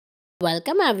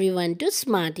Welcome everyone to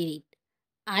smart read.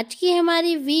 आज की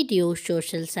हमारी video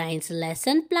social science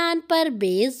lesson plan पर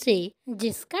बेस्ड है,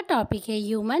 जिसका टॉपिक है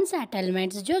ह्यूमन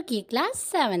सेटलमेंट्स, जो कि क्लास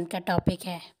 7 का टॉपिक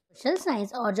है। सोशल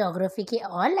साइंस और ज्योग्राफी के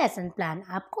और लेसन प्लान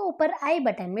आपको ऊपर आई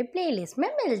बटन में प्लेलिस्ट में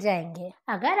मिल जाएंगे।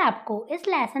 अगर आपको इस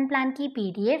लेसन प्लान की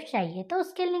पीडीएफ चाहिए तो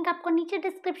उसके लिंक आपको नीचे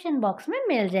डिस्क्रिप्शन बॉक्स में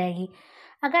मिल जाएगी।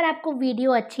 अगर आपको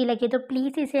वीडियो अच्छी लगे तो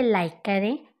प्लीज़ इसे लाइक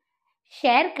करें,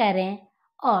 शेयर करें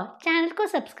और चैनल को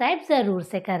सब्सक्राइब ज़रूर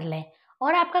से कर लें।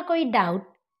 और आपका कोई डाउट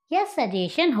या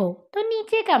सजेशन हो तो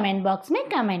नीचे कमेंट बॉक्स में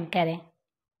कमेंट करें।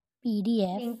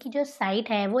 पीडीएफ लिंक की जो साइट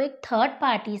है वो एक थर्ड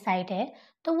पार्टी साइट है,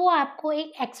 तो वो आपको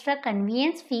एक एक्स्ट्रा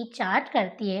कन्वीनियंस फ़ी चार्ज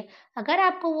करती है। अगर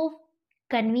आपको वो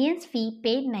कन्वीनियंस फ़ी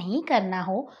पे नहीं करना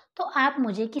हो तो आप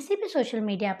मुझे किसी भी सोशल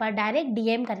मीडिया पर डायरेक्ट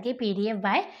डीएम करके पीडीएफ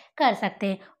बाय कर सकते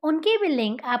हैं। उनकी भी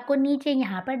लिंक आपको नीचे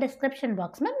यहाँ पर डिस्क्रिप्शन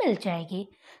बॉक्स में मिल जाएगी।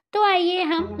 तो आइए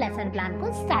हम लेसन प्लान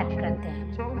को स्टार्ट करते हैं।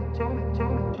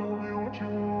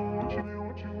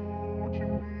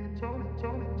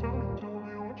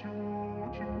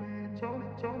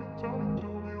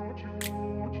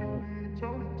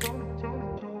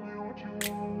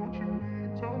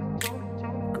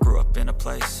 In a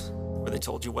place where they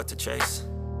told you what to chase,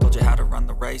 told you how to run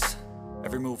the race,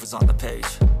 every move was on the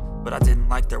page, but I didn't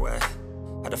like their way.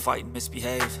 Had to fight and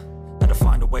misbehave, had to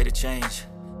find a way to change,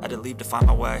 had to leave to find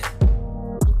my way.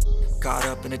 Caught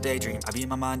up in a daydream, I beat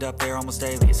my mind up there almost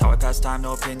daily. It's how I pass time,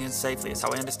 no opinions safely. It's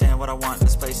how I understand what I want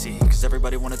in this place, see, cause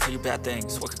everybody wanna tell you bad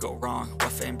things. What could go wrong,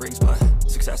 what fame brings, but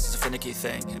success is a finicky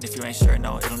thing, and if you ain't sure,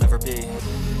 no, it'll never be.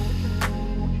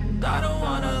 I don't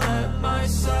wanna let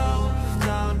myself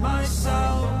down,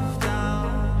 myself down.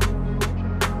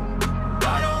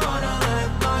 I don't wanna let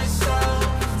myself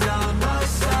down,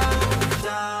 myself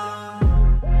down.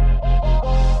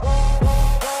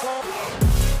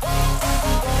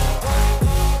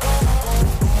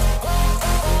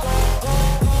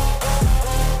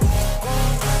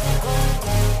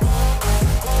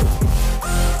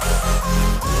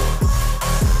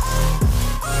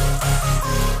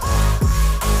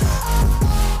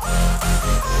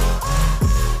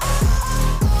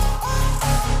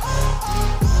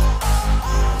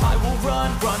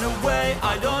 Run away,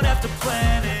 I don't have to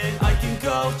plan it. I can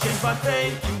go, change my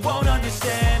fate, you won't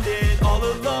understand it. All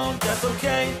alone, that's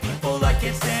okay, people I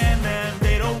can't stand them.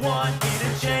 They don't want me to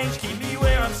change, keep me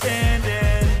where I'm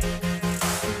standing.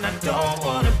 And I don't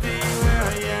wanna be where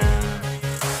I am,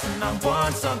 and I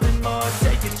want something more,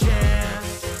 take a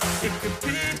chance. It could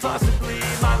be possibly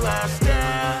my last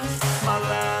dance, my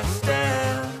last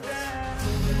dance.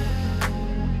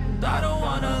 I don't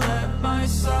wanna let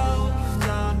myself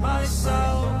down,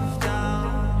 myself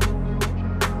down.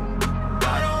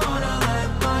 I don't wanna let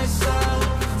myself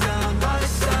down,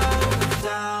 myself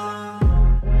down.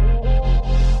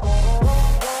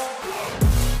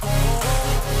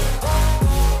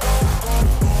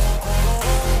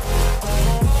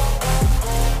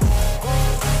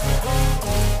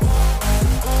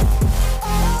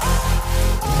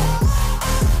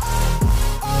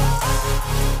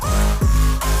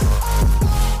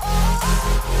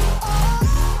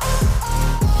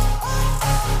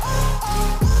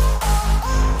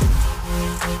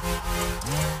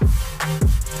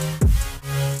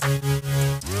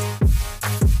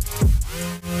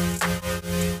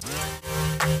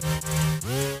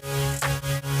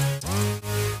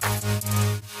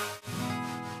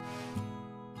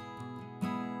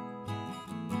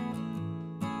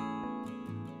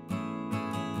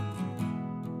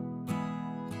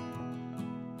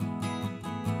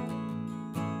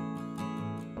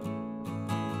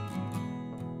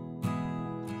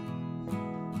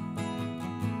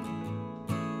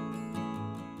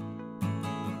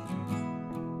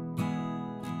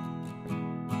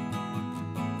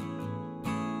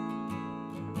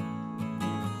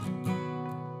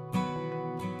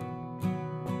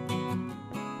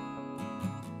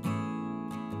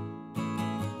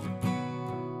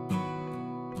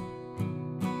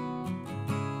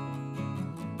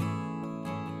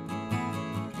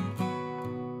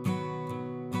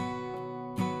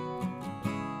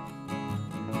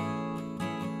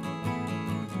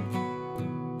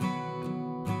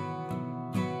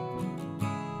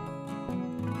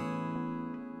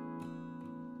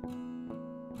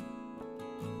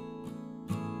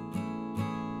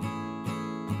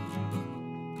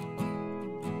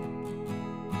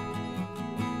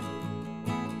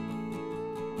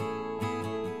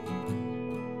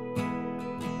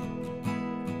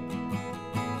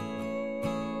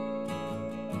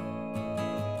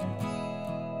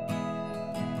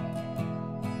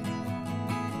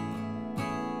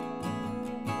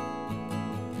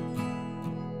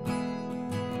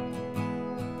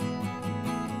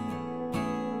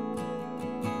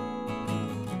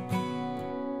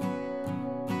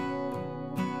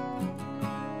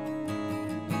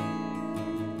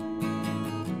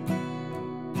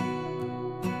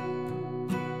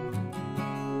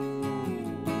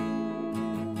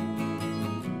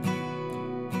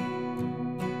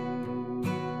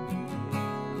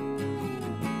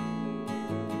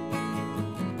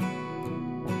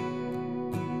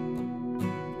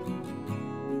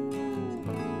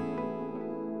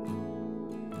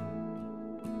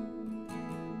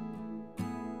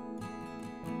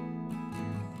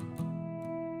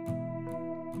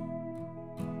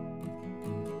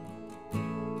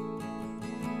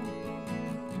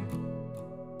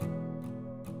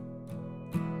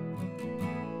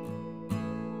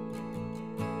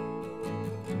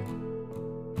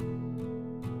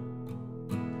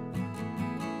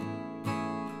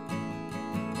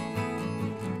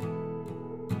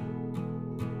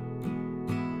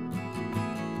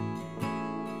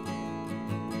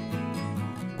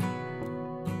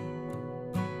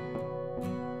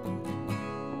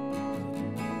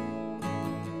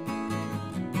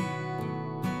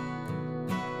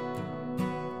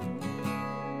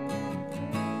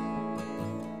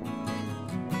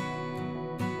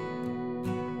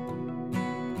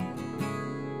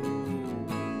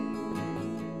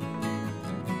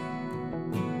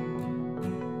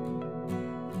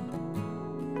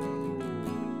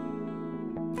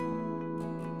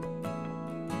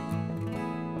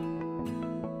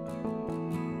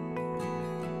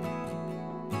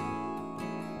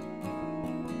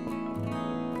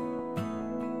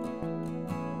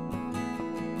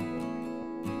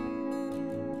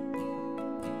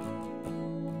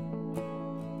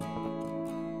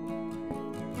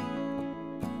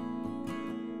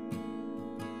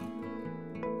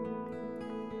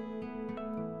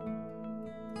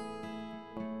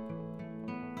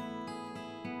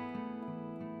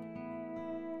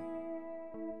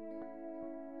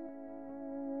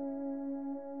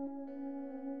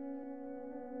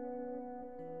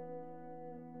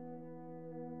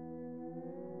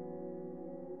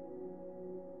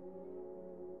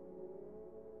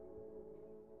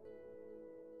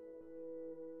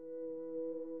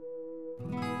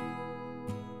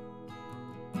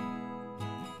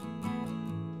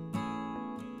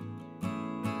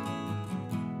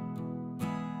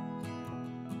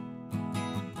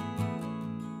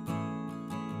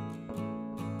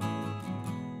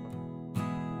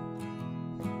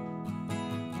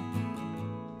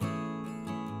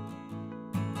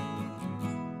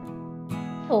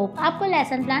 Hope आपको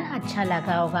lesson plan अच्छा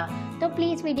लगा होगा। तो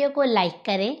please video को like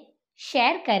करें,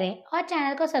 share करें और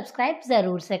channel को सब्सक्राइब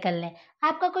ज़रूर से कर लें।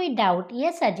 आपका कोई डाउट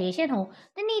या सजेशन हो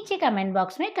तो नीचे कमेंट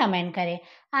बॉक्स में कमेंट करें।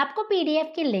 आपको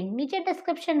PDF की लिंक नीचे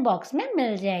डिस्क्रिप्शन बॉक्स में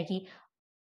मिल जाएगी।